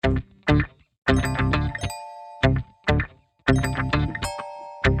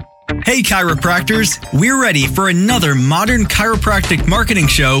Hey chiropractors, we're ready for another modern chiropractic marketing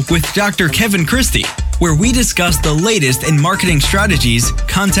show with Dr. Kevin Christie, where we discuss the latest in marketing strategies,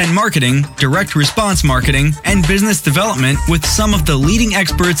 content marketing, direct response marketing, and business development with some of the leading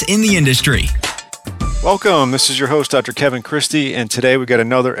experts in the industry. Welcome, this is your host, Dr. Kevin Christie, and today we got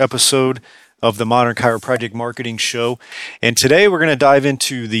another episode of the Modern Chiropractic Marketing Show. And today we're going to dive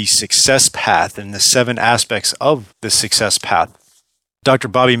into the success path and the 7 aspects of the success path. Dr.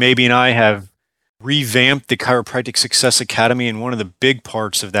 Bobby Mabey and I have revamped the Chiropractic Success Academy, and one of the big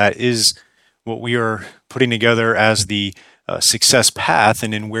parts of that is what we are putting together as the success path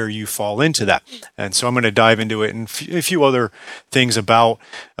and in where you fall into that. And so I'm going to dive into it and a few other things about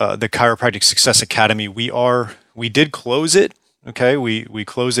the Chiropractic Success Academy. We did close it. Okay, we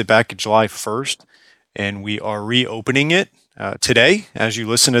closed it back July 1st, and we are reopening it today as you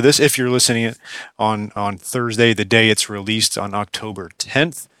listen to this. If you're listening it on Thursday, the day it's released on October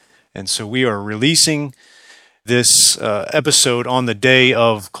 10th. And so we are releasing this episode on the day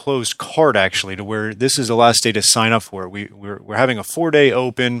of closed card, actually, to where this is the last day to sign up for it. We're having a 4-day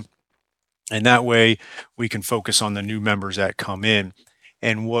open, and that way we can focus on the new members that come in.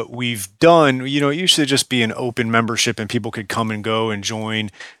 And what we've done, it used to just be an open membership and people could come and go and join.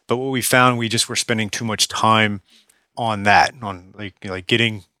 But what we found, we just were spending too much time on that, on like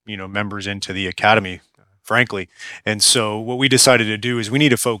getting, members into the academy, frankly. And so what we decided to do is we need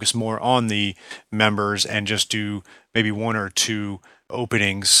to focus more on the members and just do maybe 1 or 2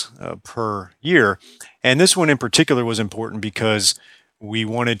 openings per year. And this one in particular was important because we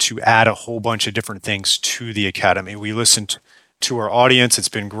wanted to add a whole bunch of different things to the academy. We listened to our audience. It's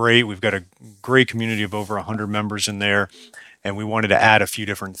been great. We've got a great community of over 100 members in there, and we wanted to add a few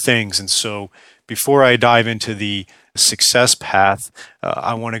different things. And so before I dive into the success path,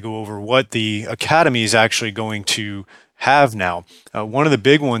 I want to go over what the academy is actually going to have now. One of the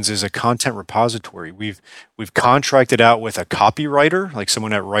big ones is a content repository. We've contracted out with a copywriter, like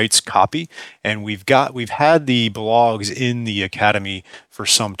someone that writes copy, and we've had the blogs in the academy for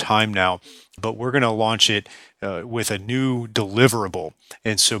some time now, but we're going to launch it with a new deliverable.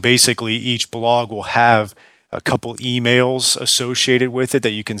 And so basically each blog will have a couple emails associated with it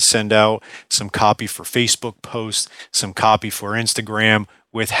that you can send out, some copy for Facebook posts, some copy for Instagram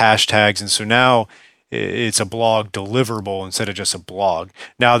with hashtags. And so now it's a blog deliverable instead of just a blog.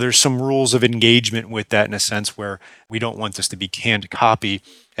 Now there's some rules of engagement with that, in a sense where we don't want this to be canned copy,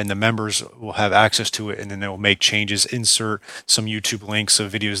 and the members will have access to it, and then they'll make changes, insert some YouTube links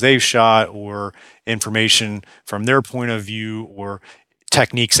of videos they've shot or information from their point of view or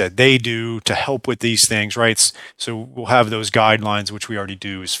techniques that they do to help with these things, right? So we'll have those guidelines, which we already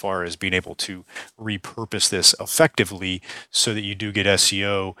do, as far as being able to repurpose this effectively so that you do get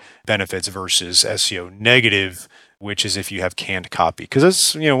SEO benefits versus SEO negative, which is if you have canned copy. Because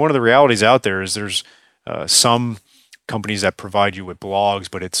that's, one of the realities out there is there's some companies that provide you with blogs,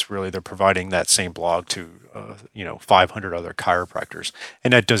 but it's really they're providing that same blog to 500 other chiropractors,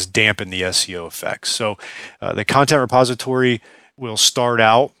 and that does dampen the SEO effects. So the content repository will start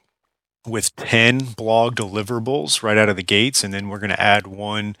out with 10 blog deliverables right out of the gates, and then we're going to add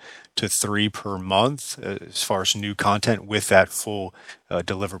 1 to 3 per month as far as new content with that full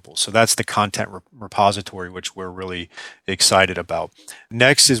deliverable. So that's the content repository, which we're really excited about.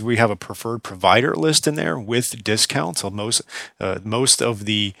 Next is we have a preferred provider list in there with discounts. So most of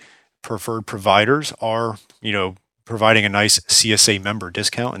the preferred providers are, providing a nice CSA member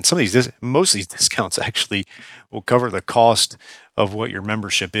discount, and most of these discounts actually will cover the cost of what your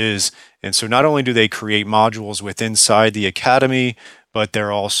membership is. And so not only do they create modules inside the academy, but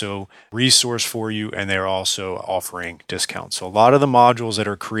they're also resource for you, and they're also offering discounts. So a lot of the modules that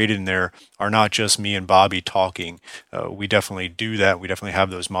are created in there are not just me and Bobby talking. We definitely do that. We definitely have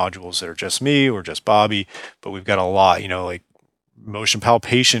those modules that are just me or just Bobby, but we've got a lot, like Motion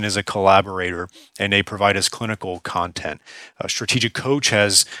Palpation is a collaborator, and they provide us clinical content. Strategic Coach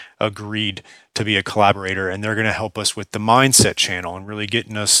has agreed to be a collaborator, and they're going to help us with the mindset channel and really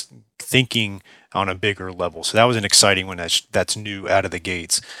getting us thinking on a bigger level. So that was an exciting one that's new out of the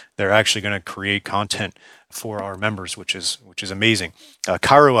gates. They're actually going to create content for our members, which is amazing.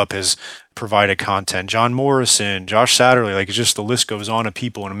 ChiroUp has provided content. John Morrison, Josh Satterley, it's just the list goes on of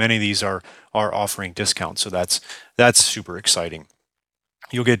people, and many of these are offering discounts. So that's super exciting.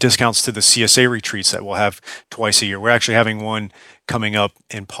 You'll get discounts to the CSA retreats that we'll have twice a year. We're actually having one coming up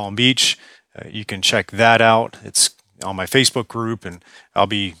in Palm Beach. You can check that out. It's on my Facebook group, and I'll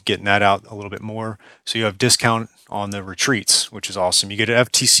be getting that out a little bit more. So you have discount on the retreats, which is awesome. You get an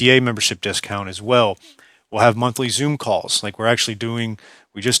FTCA membership discount as well. We'll have monthly Zoom calls.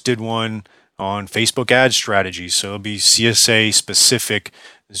 We just did one on Facebook ad strategies. So it'll be CSA specific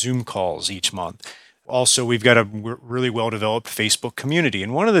Zoom calls each month. Also, we've got a really well-developed Facebook community.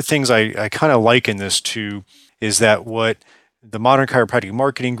 And one of the things I kind of liken this to is that what the Modern Chiropractic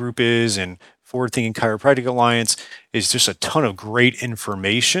Marketing Group is and Forward Thinking Chiropractic Alliance is just a ton of great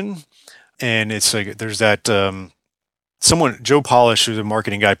information. And it's like there's that Joe Polish, who's a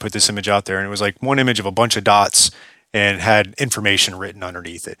marketing guy, put this image out there, and it was like one image of a bunch of dots and had information written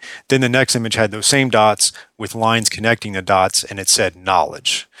underneath it. Then the next image had those same dots with lines connecting the dots, and it said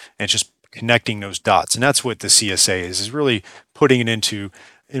knowledge. And it's just connecting those dots. And that's what the CSA is really putting it into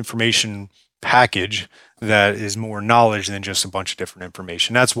information package that is more knowledge than just a bunch of different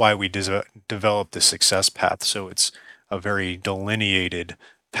information. That's why we developed the success path. So it's a very delineated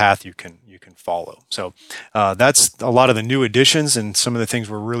path you can follow. So that's a lot of the new additions and some of the things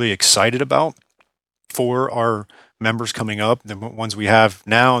we're really excited about for our members coming up, the ones we have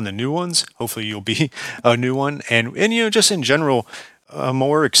now and the new ones. Hopefully you'll be a new one. And just in general,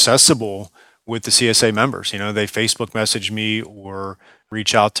 more accessible with the CSA members. They Facebook message me or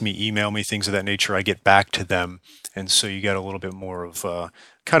reach out to me, email me, things of that nature. I get back to them. And so you get a little bit more of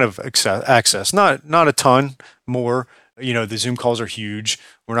kind of access, not a ton more. The Zoom calls are huge.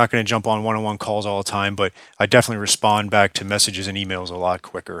 We're not going to jump on one-on-one calls all the time, but I definitely respond back to messages and emails a lot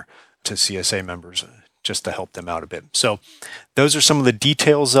quicker to CSA members just to help them out a bit. So those are some of the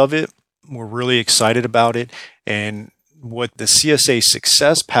details of it. We're really excited about it. And what the CSA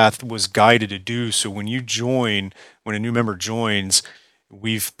Success Path was guided to do. So when a new member joins,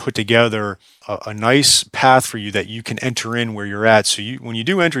 we've put together a nice path for you that you can enter in where you're at. So when you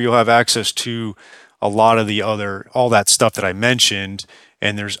do enter, you'll have access to a lot of all that stuff that I mentioned,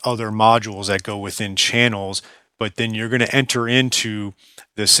 and there's other modules that go within channels, but then you're going to enter into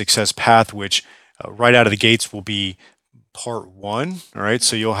the Success Path, which right out of the gates will be part 1. All right.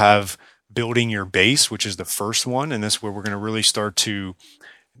 So you'll have building your base, which is the first one. And that's where we're going to really start to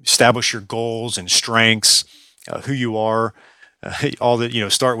establish your goals and strengths, who you are, all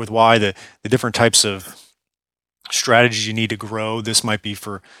that, start with why, the different types of strategies you need to grow. This might be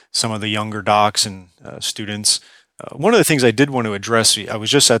for some of the younger docs and students. One of the things I did want to address, I was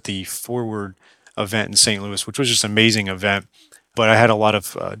just at the Forward event in St. Louis, which was just an amazing event. But I had a lot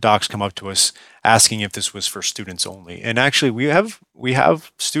of docs come up to us asking if this was for students only. And actually, we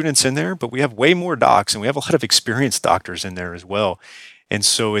have students in there, but we have way more docs, and we have a lot of experienced doctors in there as well. And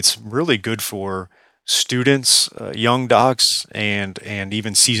so it's really good for students, young docs, and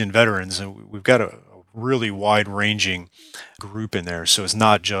even seasoned veterans. And we've got a really wide-ranging group in there. So it's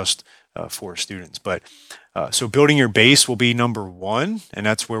not just for students. But so building your base will be number 1, and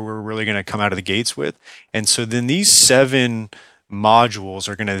that's where we're really going to come out of the gates with. And so then these 7 modules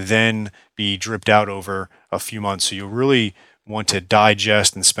are going to then be dripped out over a few months. So you'll really want to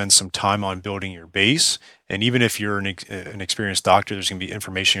digest and spend some time on building your base. And even if you're an experienced doctor, there's going to be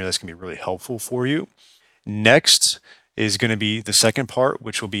information here that's going to be really helpful for you. Next is going to be the second part,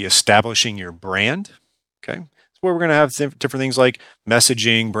 which will be establishing your brand. Okay. It's where we're going to have different things like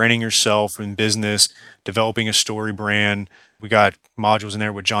messaging, branding yourself in business, developing a story brand. We got modules in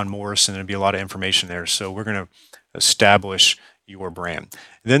there with John Morrison. There'll be a lot of information there. So we're going to establish your brand.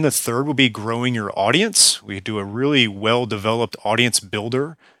 And then the third will be growing your audience. We do a really well-developed audience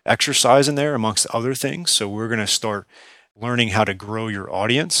builder exercise in there, amongst other things. So we're going to start learning how to grow your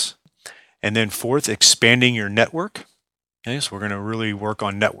audience. And then fourth, expanding your network. Okay, so we're going to really work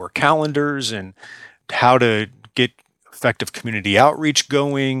on network calendars and how to get effective community outreach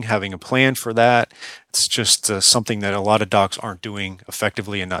going, having a plan for that. It's just something that a lot of docs aren't doing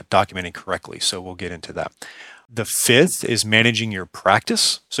effectively and not documenting correctly. So we'll get into that. The fifth is managing your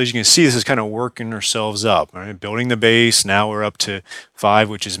practice. So as you can see, this is kind of working ourselves up, right? Building the base. Now we're up to 5,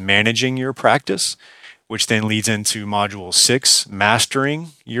 which is managing your practice, which then leads into module 6,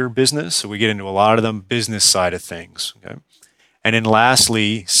 mastering your business. So we get into a lot of the business side of things. Okay? And then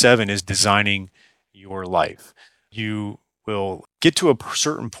lastly, 7 is designing your life. You will get to a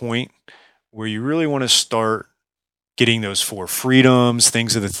certain point where you really want to start getting those 4 freedoms,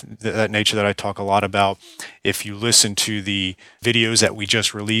 things of that nature that I talk a lot about. If you listen to the videos that we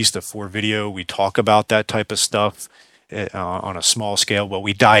just released, the 4 video, we talk about that type of stuff on a small scale. Well,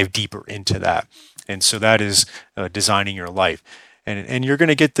 we dive deeper into that. And so that is designing your life. And you're going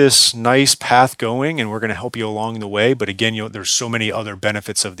to get this nice path going, and we're going to help you along the way. But again, there's so many other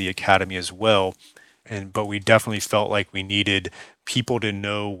benefits of the Academy as well. But we definitely felt like we needed people to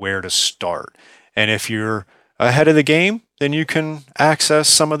know where to start. And if you're ahead of the game, then you can access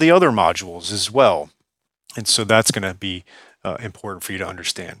some of the other modules as well. And so that's going to be important for you to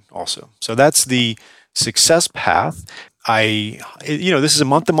understand also. So that's the success path. This is a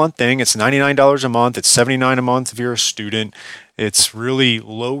month-to-month thing. It's $99 a month. It's $79 a month if you're a student. It's really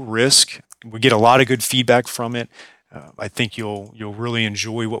low risk. We get a lot of good feedback from it. I think you'll really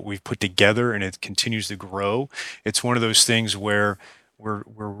enjoy what we've put together, and it continues to grow. It's one of those things where we're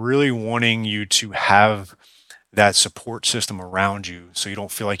really wanting you to have that support system around you so you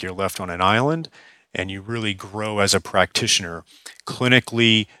don't feel like you're left on an island, and you really grow as a practitioner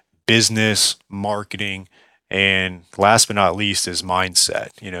clinically, business, marketing, and last but not least is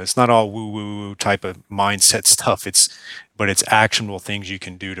mindset. It's not all woo-woo type of mindset stuff. But it's actionable things you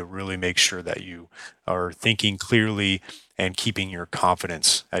can do to really make sure that you are thinking clearly and keeping your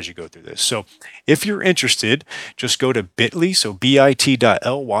confidence as you go through this. So if you're interested, just go to bit.ly, so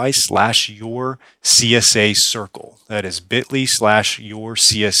bit.ly/your-CSA circle. That is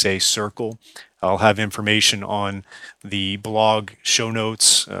bit.ly/your-CSA circle. I'll have information on the blog show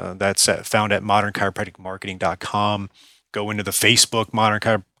notes. That's found at modernchiropracticmarketing.com. Go into the Facebook Modern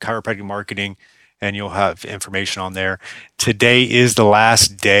Chiropractic Marketing, and you'll have information on there. Today is the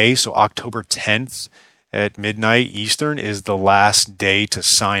last day, so October 10th at midnight Eastern is the last day to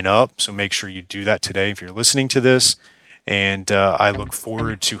sign up. So make sure you do that today if you're listening to this. And I look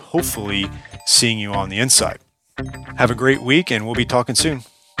forward to hopefully seeing you on the inside. Have a great week, and we'll be talking soon.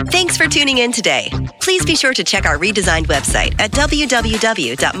 Thanks for tuning in today. Please be sure to check our redesigned website at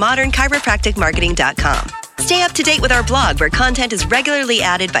www.modernchiropracticmarketing.com. Stay up to date with our blog, where content is regularly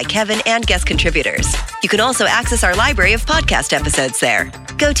added by Kevin and guest contributors. You can also access our library of podcast episodes there.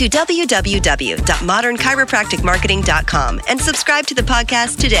 Go to www.modernchiropracticmarketing.com and subscribe to the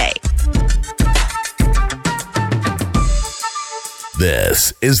podcast today.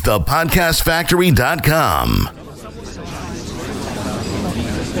 This is thepodcastfactory.com.